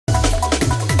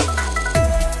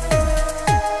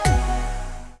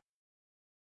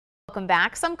Welcome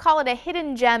back. Some call it a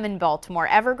hidden gem in Baltimore.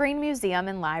 Evergreen Museum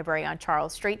and Library on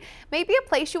Charles Street may be a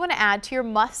place you want to add to your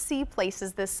must-see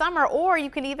places this summer, or you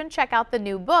can even check out the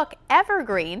new book,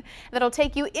 Evergreen, that'll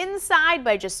take you inside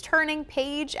by just turning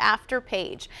page after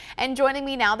page. And joining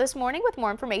me now this morning with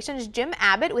more information is Jim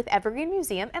Abbott with Evergreen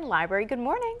Museum and Library. Good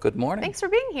morning. Good morning. Thanks for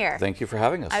being here. Thank you for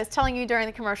having us. I was telling you during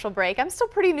the commercial break, I'm still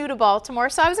pretty new to Baltimore,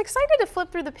 so I was excited to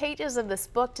flip through the pages of this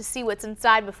book to see what's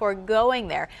inside before going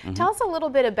there. Tell us a little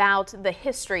bit about the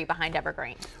history behind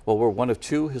Evergreen. Well, we're one of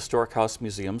two historic house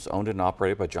museums owned and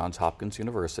operated by Johns Hopkins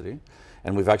University,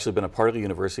 and we've actually been a part of the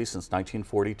university since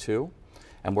 1942,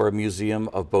 and we're a museum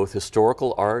of both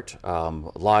historical art,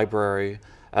 library,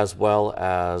 as well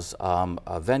as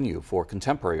a venue for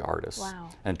contemporary artists. Wow.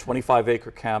 And 25-acre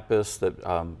campus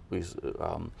that we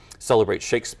celebrate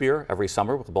Shakespeare every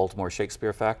summer with the Baltimore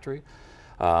Shakespeare Factory.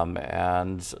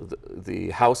 And the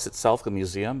house itself, the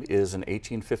museum, is an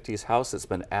 1850s house that's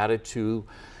been added to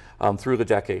through the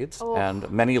decades, and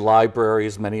many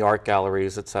libraries, many art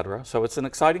galleries, etc. So it's an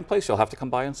exciting place. You'll have to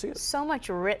come by and see it. So much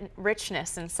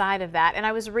richness inside of that. And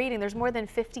I was reading there's more than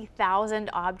 50,000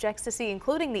 objects to see,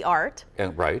 including the art.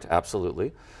 And right,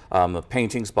 absolutely.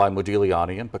 Paintings by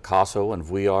Modigliani and Picasso and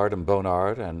Vuillard and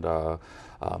Bonnard and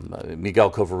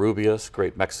Miguel Covarrubias,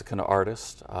 great Mexican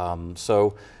artist.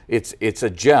 So it's a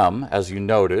gem, as you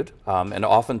noted, and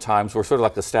oftentimes we're sort of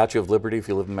like the Statue of Liberty. If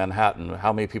you live in Manhattan,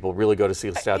 how many people really go to see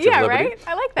the Statue of Liberty? Right?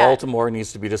 I like that. Baltimore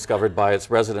needs to be discovered by its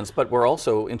residents, but we're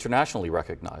also internationally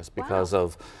recognized because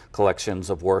of collections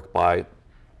of work by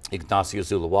Ignacio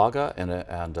Zuloaga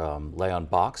and Leon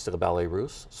Bachs to the Ballet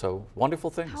Russe. So wonderful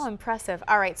things. How impressive.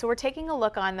 All right, so we're taking a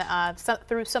look on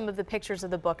through some of the pictures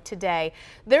of the book today.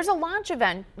 There's a launch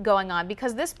event going on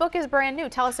because this book is brand new.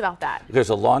 Tell us about that. There's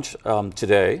a launch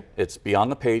today. It's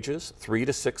Beyond the Pages, 3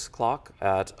 to 6 o'clock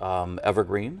at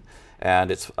Evergreen.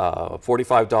 And it's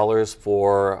 $45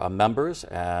 for members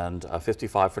and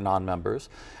 $55 for non-members.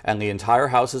 And the entire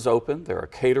house is open. There are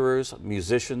caterers,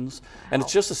 musicians, and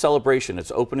it's just a celebration.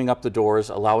 It's opening up the doors,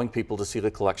 allowing people to see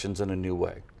the collections in a new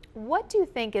way. What do you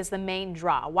think is the main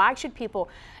draw? Why should people,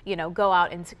 go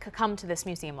out and come to this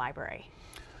museum library?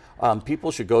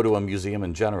 People should go to a museum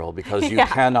in general because you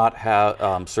cannot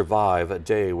survive a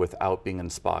day without being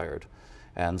inspired.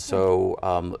 And so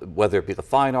whether it be the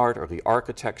fine art or the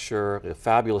architecture, the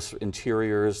fabulous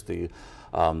interiors, the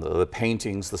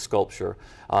paintings, the sculpture,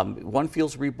 one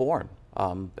feels reborn.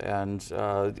 And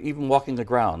even walking the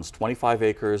grounds, 25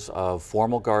 acres of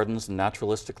formal gardens and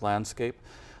naturalistic landscape,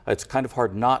 it's kind of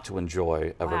hard not to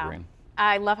enjoy Evergreen. Wow.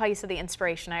 I love how you said the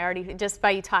inspiration. Just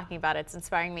by you talking about it, it's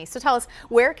inspiring me. So tell us,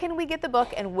 where can we get the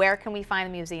book and where can we find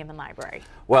the museum and library?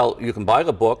 Well, you can buy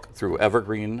the book through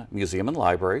Evergreen Museum and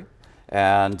Library.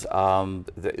 And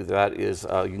that is,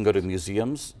 you can go to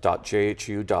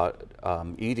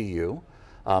museums.jhu.edu,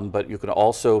 but you can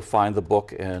also find the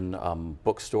book in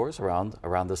bookstores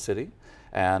around the city.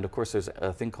 And of course, there's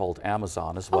a thing called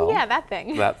Amazon as well. Oh yeah, that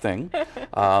thing. That thing.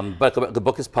 But the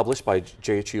book is published by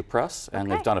JHU Press, and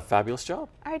they've done a fabulous job.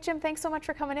 All right, Jim, thanks so much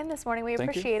for coming in this morning. We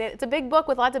appreciate it. It's a big book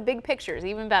with lots of big pictures,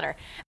 even better.